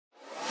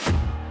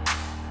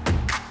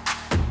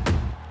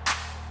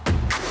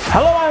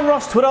Hello, I'm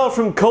Ross Twiddell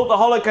from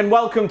Cultaholic and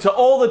welcome to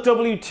all the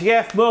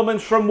WTF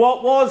moments from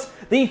what was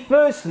the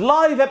first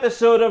live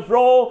episode of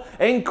Raw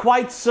in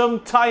quite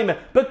some time.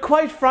 But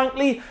quite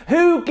frankly,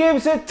 who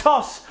gives a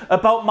toss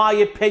about my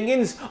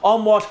opinions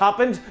on what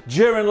happened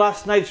during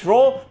last night's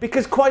Raw?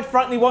 Because quite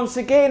frankly, once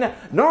again,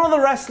 none of the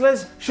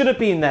wrestlers should have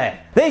been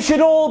there. They should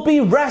all be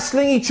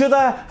wrestling each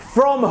other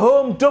from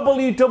home.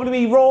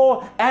 WWE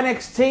Raw,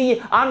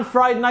 NXT and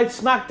Friday Night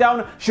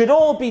SmackDown should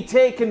all be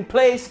taking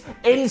place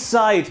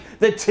inside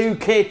the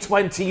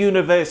 2K20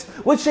 universe,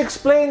 which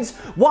explains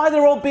why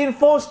they're all being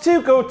forced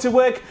to go to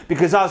work,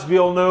 because as we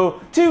all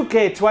know,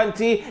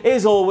 2K20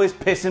 is always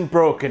pissing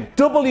broken.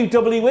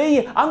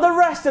 WWE and the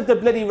rest of the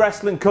bloody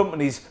wrestling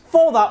companies,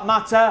 for that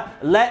matter,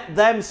 let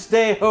them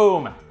stay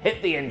home.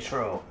 Hit the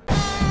intro.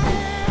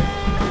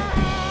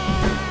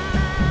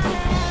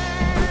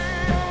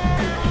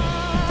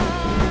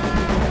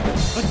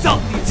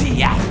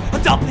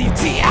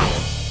 WTF!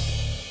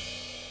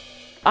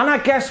 And I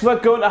guess we're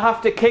going to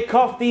have to kick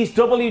off these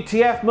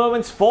WTF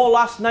moments for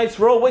last night's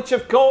Raw, which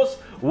of course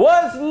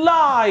was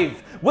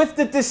live, with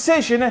the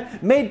decision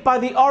made by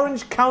the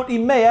Orange County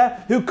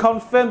Mayor, who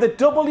confirmed that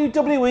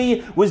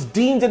WWE was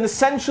deemed an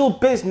essential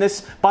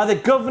business by the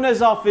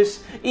Governor's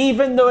office,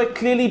 even though it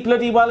clearly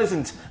bloody well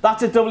isn't.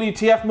 That's a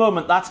WTF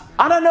moment, that.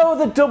 And I know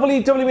that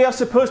WWE are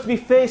supposed to be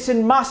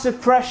facing massive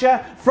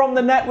pressure from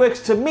the networks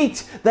to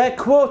meet their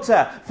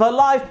quota for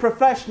live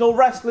professional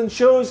wrestling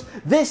shows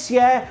this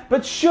year,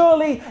 but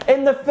surely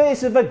in the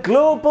face of a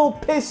global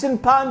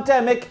pissing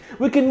pandemic,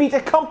 we can meet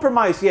a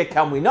compromise here,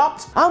 can we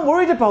not? I'm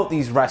worried about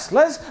these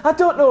wrestlers. I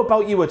don't know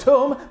about you at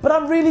home, but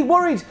I'm really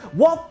worried.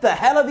 What the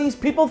hell are these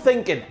people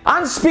thinking?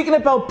 And speaking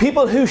about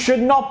people who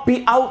should not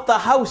be out the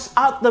house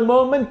at the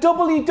moment,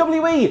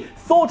 WWE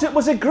thought it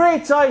was a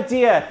great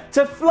idea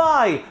to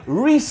fly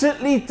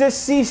recently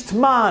deceased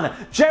man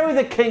Jerry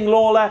the King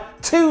Lawler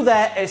to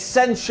their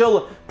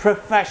essential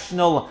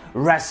professional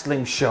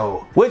wrestling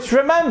show, which,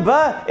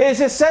 remember, is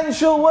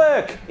essential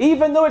work,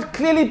 even though it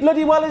clearly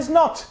bloody well is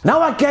not.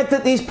 Now, I get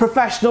that these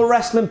professional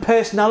wrestling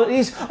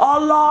personalities are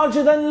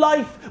larger than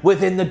life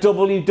within the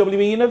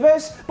WWE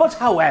universe, but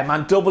however,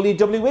 man,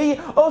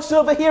 WWE, us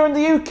over here in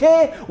the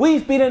UK,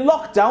 we've been in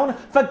lockdown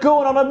for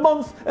going on a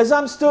month as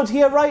I'm stood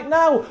here right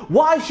now.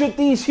 Why should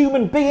these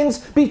human beings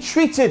be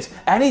treated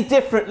any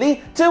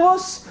differently to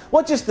us?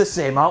 We're just the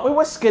same, aren't we?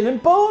 We're skin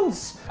and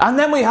bones. And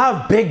then we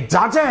have Big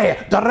Daddy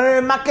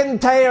Drew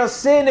McIntyre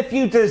saying if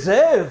you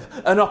deserve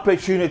an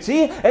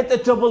opportunity at the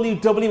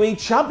WWE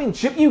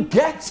Championship, you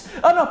get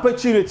an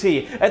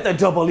opportunity at the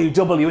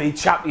WWE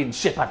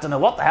Championship. I don't know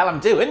what the hell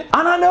I'm doing.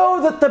 And I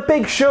know that the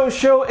Big Show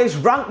is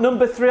ranked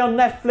number 3 on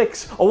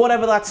Netflix, or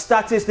whatever that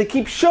stat is they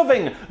keep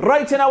shoving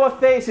right in our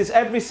faces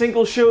every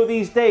single show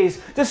these days,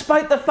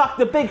 despite the fact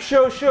the Big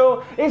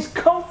Show is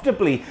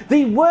comfortably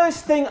the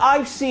worst thing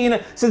I've seen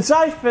since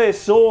I first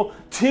saw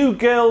Two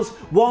Girls,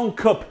 One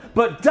Cup.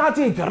 But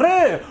Daddy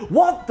Drew,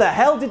 what the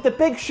hell did the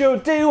Big Show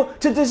do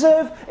to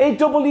deserve a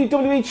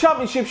WWE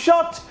Championship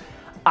shot?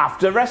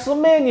 After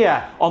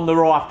WrestleMania, on the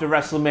Raw after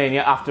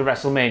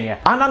WrestleMania.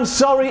 And I'm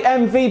sorry,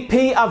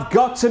 MVP, I've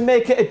got to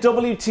make it a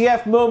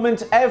WTF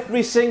moment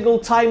every single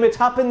time it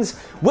happens,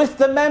 with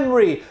the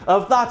memory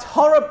of that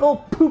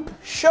horrible poop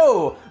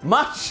show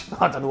match.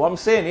 I don't know what I'm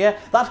saying here.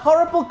 That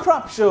horrible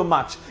crap show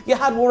match you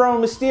had with Raw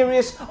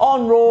Mysterious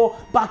on Raw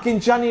back in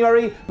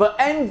January, but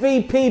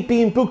MVP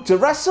being booked to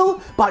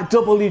wrestle by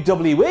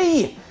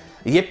WWE.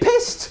 You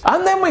pissed?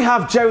 And then we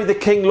have Jerry the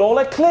King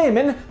Lawler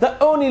claiming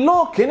that Oney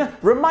Lorcan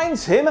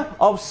reminds him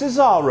of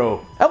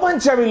Cesaro. And when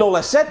Jerry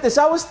Lawler said this,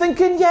 I was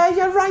thinking, yeah,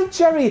 you're right,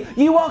 Jerry.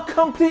 You are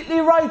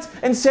completely right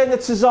in saying that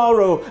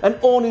Cesaro and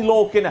Oney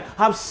Lorcan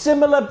have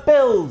similar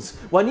builds.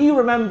 When you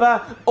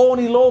remember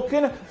Oney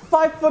Lorcan,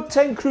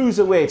 5'10"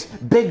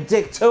 cruiserweight, Big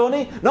Dick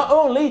Tony. Not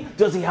only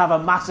does he have a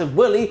massive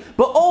willy,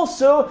 but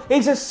also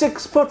he's a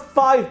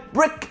 6'5"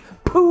 brick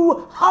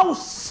poo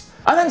house.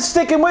 And then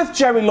sticking with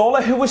Jerry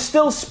Lawler, who was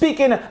still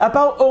speaking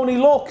about Oney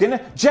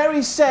Lorcan,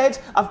 Jerry said,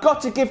 I've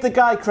got to give the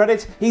guy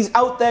credit, he's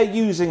out there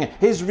using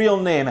his real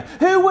name.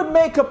 Who would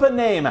make up a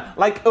name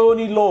like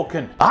Oney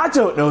Lorcan? I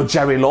don't know,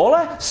 Jerry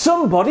Lawler.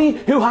 Somebody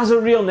who has a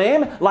real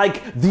name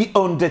like The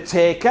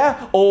Undertaker,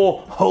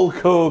 or Hulk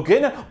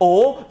Hogan,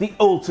 or The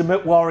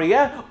Ultimate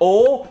Warrior,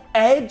 or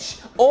Edge,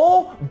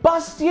 or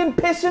Bastian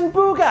Pissin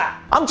Booger.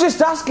 I'm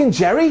just asking,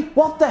 Jerry,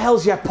 what the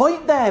hell's your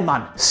point there,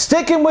 man?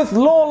 Sticking with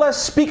Lawler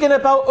speaking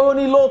about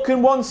Oney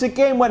Lorcan once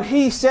again when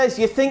he says,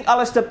 you think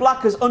Aleister Black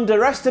has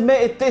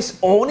underestimated this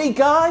Oney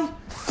guy?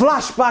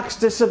 Flashbacks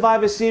to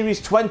Survivor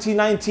Series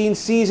 2019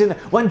 season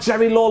when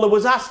Jerry Lawler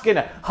was asking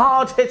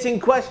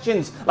hard-hitting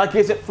questions like,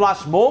 is it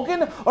Flash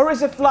Morgan or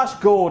is it Flash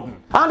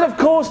Gordon? And of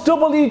course,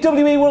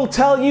 WWE will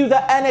tell you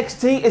that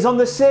NXT is on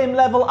the same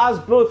level as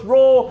both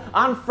Raw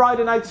and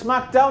Friday Night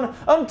SmackDown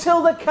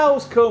until the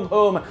cows come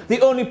home.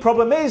 The only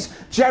problem is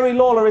Jerry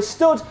Lawler is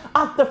stood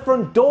at the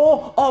front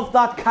door of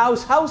that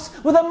cow's house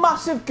with a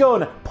massive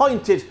gun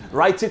pointed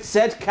right at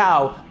said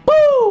cow.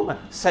 Boom,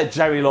 said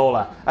Jerry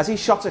Lawler as he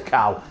shot a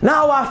cow.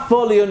 Now I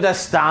fully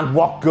understand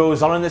what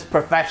goes on in this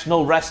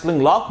professional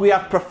wrestling lock. We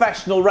have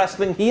professional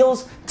wrestling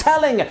heels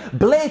telling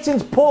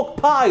blatant pork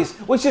pies,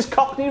 which is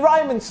Cockney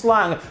rhyming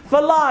slang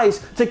for lies,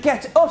 to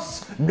get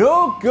us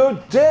no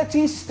good,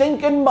 dirty,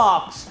 stinking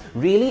marks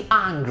really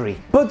angry.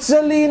 But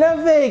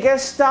Zelina Vega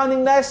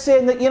standing there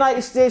saying that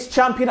United States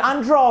champion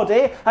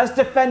Andrade has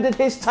defended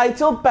his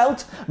title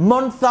belt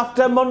month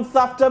after month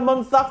after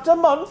month after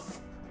month.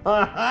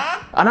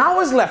 And I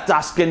was left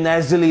asking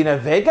there, Zelina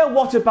Vega,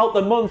 what about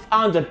the month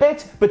and a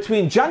bit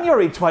between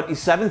January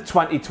 27th,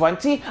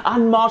 2020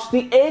 and March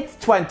the 8th,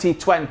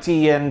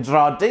 2020,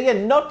 Andrade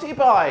and Nutty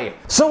Boy?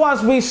 So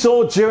as we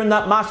saw during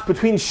that match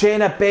between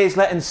Shayna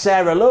Baszler and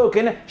Sarah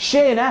Logan,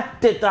 Shayna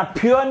did that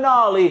pure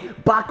gnarly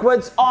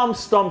backwards arm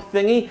stomp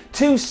thingy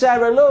to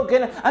Sarah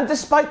Logan, and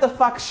despite the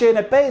fact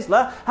Shayna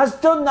Baszler has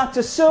done that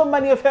to so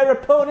many of her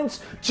opponents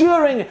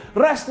during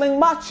wrestling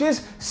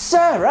matches,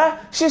 Sarah,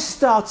 she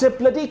started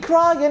bloody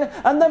crying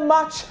and the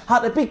match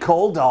had to be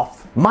called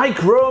off.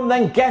 Mike Rome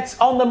then gets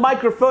on the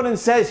microphone and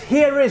says,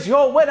 "Here is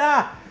your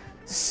winner,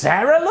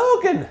 Sarah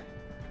Logan."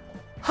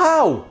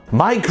 How?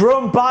 Mike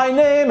Rome by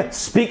name,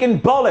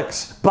 speaking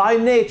bollocks by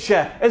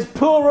nature, as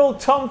poor old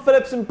Tom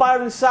Phillips and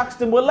Byron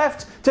Saxton were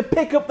left to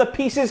pick up the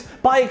pieces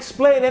by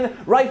explaining,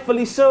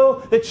 rightfully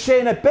so, that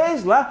Shayna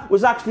Baszler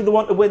was actually the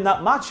one to win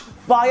that match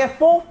via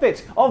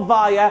forfeit or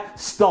via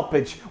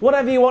stoppage.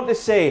 Whatever you want to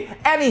say,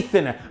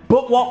 anything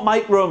but what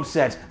Mike Rome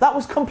said. That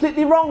was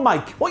completely wrong,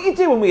 Mike. What are you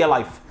doing with your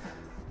life?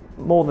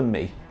 More than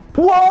me.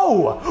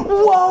 Whoa!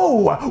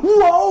 Whoa!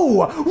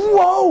 Whoa!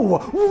 Whoa!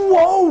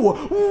 Whoa!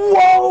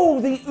 Whoa!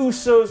 The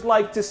Usos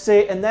like to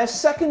say in their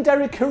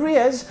secondary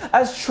careers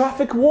as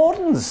traffic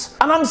wardens.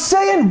 And I'm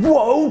saying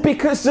whoa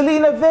because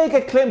Zelina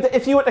Vega claimed that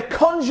if you were to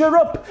conjure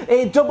up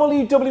a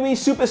WWE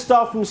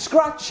superstar from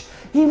scratch,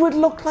 he would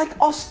look like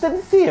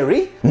Austin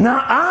Theory?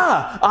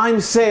 Nah,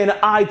 I'm saying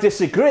I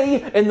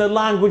disagree in the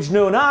language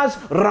known as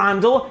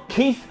Randall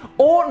Keith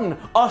Orton.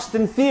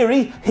 Austin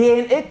Theory, he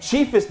ain't it,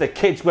 chief, as the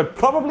kids would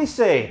probably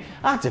say.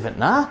 I didn't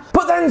know.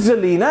 But then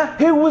Zelina,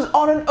 who was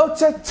on an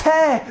utter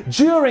tear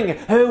during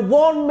her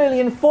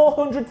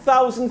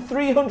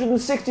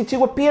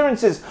 1,400,362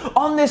 appearances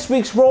on this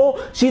week's Raw,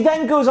 she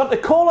then goes on to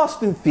call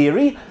Austin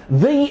Theory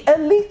the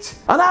Elite.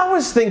 And I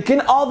was thinking,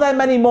 are there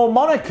many more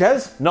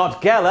monikers,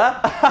 not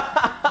Geller,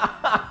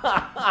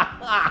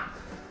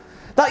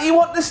 that you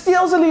want to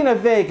steal, Zelina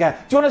Vega?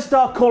 Do you want to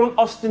start calling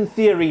Austin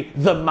Theory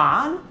the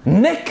Man?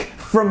 Nick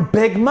from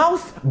Big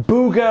Mouth,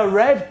 Booger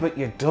Red, but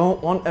you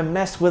don't want to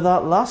mess with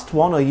that last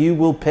one or you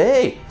will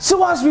pay.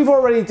 So as we've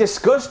already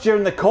discussed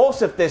during the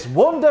course of this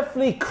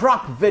wonderfully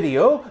crap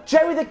video,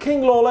 Jerry the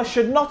King Lawler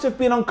should not have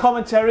been on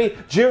commentary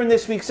during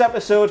this week's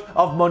episode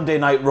of Monday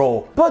Night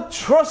Raw. But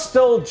trust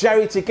old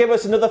Jerry to give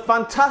us another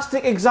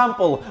fantastic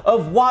example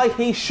of why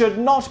he should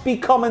not be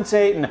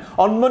commentating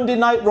on Monday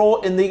Night Raw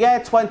in the year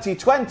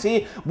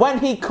 2020 when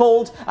he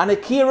called an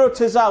Akira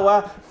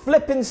Tozawa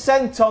flipping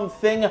senton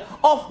thing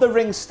off the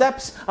ring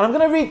steps. And I'm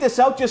going to read this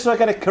out just so I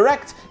get it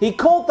correct. He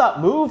called that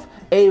move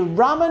a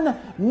ramen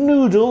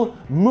noodle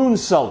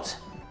moonsault.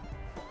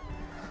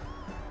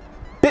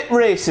 Bit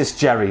racist,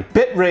 Jerry.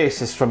 Bit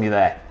racist from you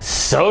there.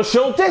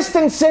 Social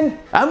distancing.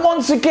 And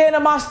once again,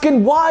 I'm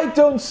asking, why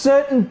don't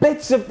certain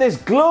bits of this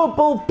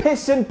global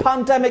pissing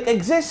pandemic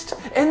exist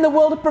in the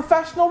world of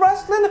professional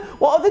wrestling?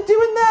 What are they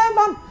doing there,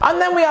 man? And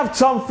then we have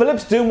Tom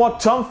Phillips doing what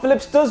Tom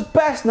Phillips does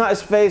best, and that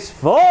is face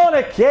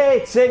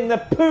fornicating the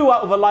poo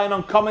out of a line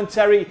on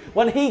commentary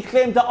when he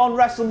claimed that on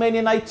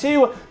WrestleMania Night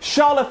 2,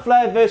 Charlotte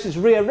Flair versus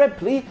Rhea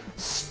Ripley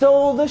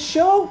stole the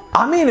show.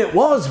 I mean, it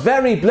was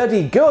very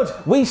bloody good.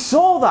 We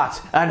saw that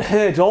and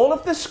heard all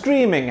of the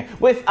screaming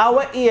with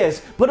our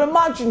ears. But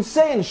imagine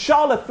saying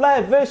Charlotte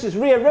Flair versus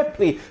Rhea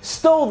Ripley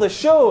stole the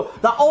show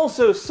that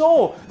also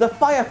saw the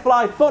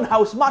Firefly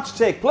Funhouse match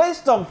take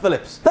place, Tom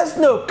Phillips. There's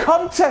no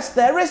contest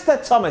there, is there,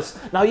 Thomas?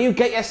 Now you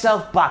get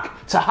yourself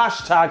back to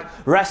hashtag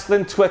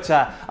wrestling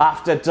Twitter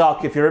after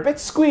dark. If you're a bit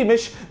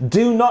squeamish,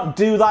 do not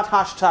do that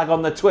hashtag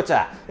on the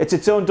Twitter. It's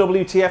its own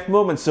WTF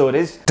moment, so it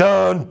is.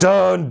 Dun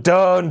dun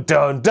dun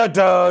dun dun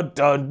dun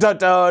dun dun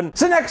dun.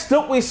 So next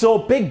up we saw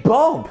Big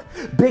Bob.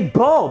 Big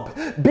Bob.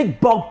 Big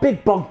Bob.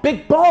 Big Bob.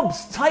 Big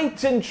Bob's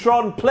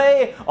Titantron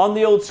play on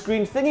the old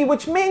screen thingy,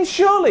 which means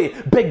surely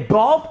Big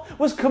Bob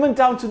was coming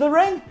down to the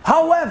ring.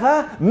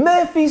 However,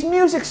 Murphy's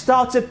music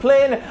started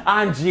playing,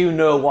 and you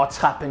know what's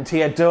happened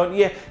here, don't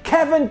you?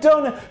 Kevin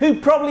Dunn, who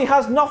probably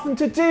has nothing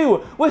to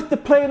do with the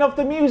playing of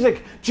the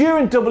music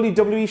during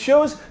WWE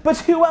shows, but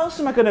who else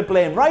am I going to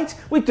blame, right?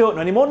 We don't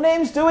know any more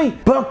names, do we?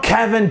 But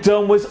Kevin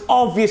Dunn was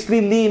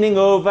obviously leaning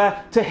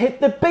over to hit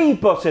the B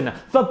button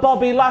for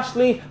Bobby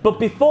Lashley, but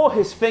before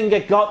his finger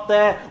got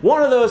there,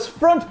 one of those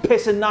front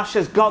pissing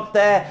gnashers got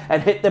there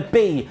and hit the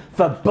B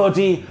for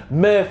Buddy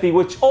Murphy,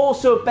 which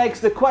also begs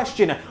the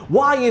question,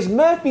 why is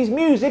Murphy's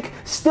music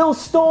still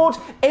stored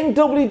in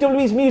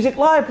WWE's music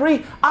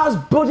library as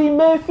Buddy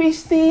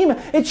Murphy's theme?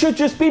 It should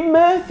just be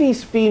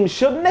Murphy's theme,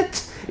 shouldn't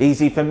it?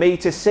 Easy for me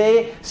to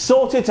say,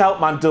 sort it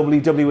out, man,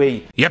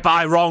 WWE. Yep,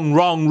 I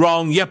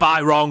wrong. Yep,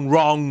 I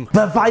wrong.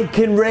 The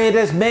Viking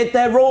Raiders made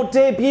their Raw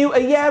debut a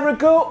year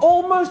ago,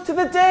 almost to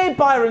the day,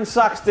 Byron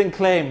Saxton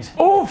claimed.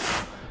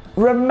 Oof,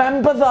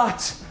 remember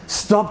that.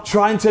 Stop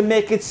trying to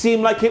make it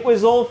seem like it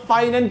was all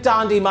fine and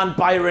dandy, man,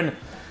 Byron.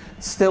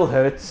 Still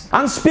hurts.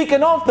 And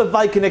speaking of the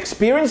Viking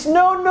experience,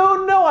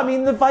 no, I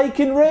mean the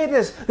Viking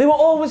Raiders. They were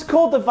always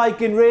called the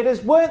Viking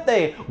Raiders, weren't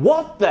they?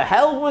 What the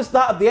hell was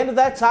that at the end of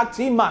their tag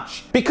team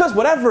match? Because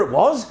whatever it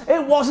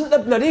wasn't the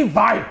bloody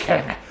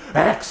Viking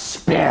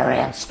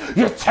experience.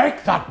 You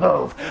take that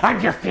move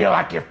and you feel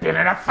like you've been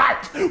in a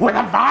fight with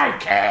a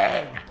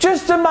Viking.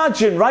 Just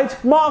imagine, right?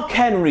 Mark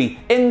Henry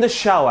in the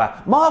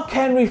shower. Mark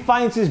Henry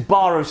finds his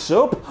bar of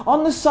soap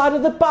on the side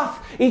of the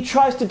bath. He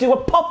tries to do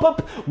a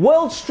pop-up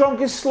world's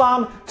strongest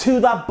slam to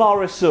that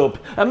bar of soap.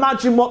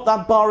 Imagine what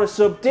that bar of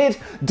soap did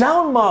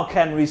down Mark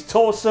Henry's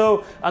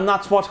torso, and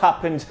that's what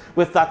happened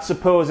with that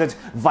supposed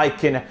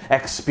Viking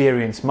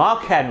experience.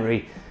 Mark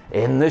Henry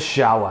in the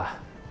shower.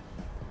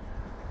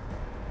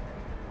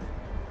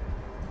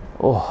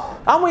 Oh.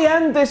 And we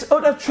end this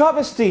utter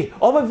travesty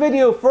of a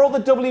video for all the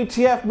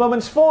WTF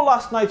moments for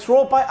last night's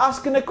Raw by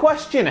asking a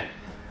question.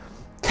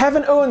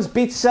 Kevin Owens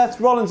beat Seth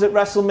Rollins at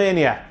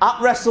WrestleMania. At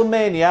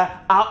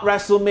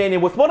WrestleMania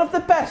with one of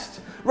the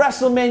best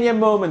WrestleMania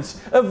moments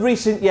of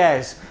recent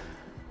years.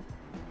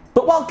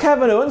 But while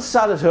Kevin Owens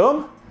sat at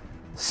home,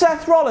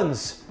 Seth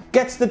Rollins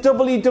gets the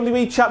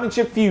WWE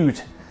Championship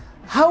feud.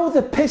 How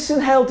the piss in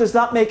hell does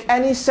that make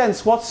any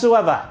sense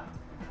whatsoever?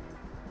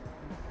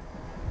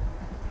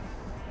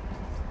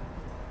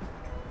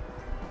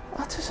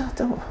 What does that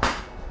do?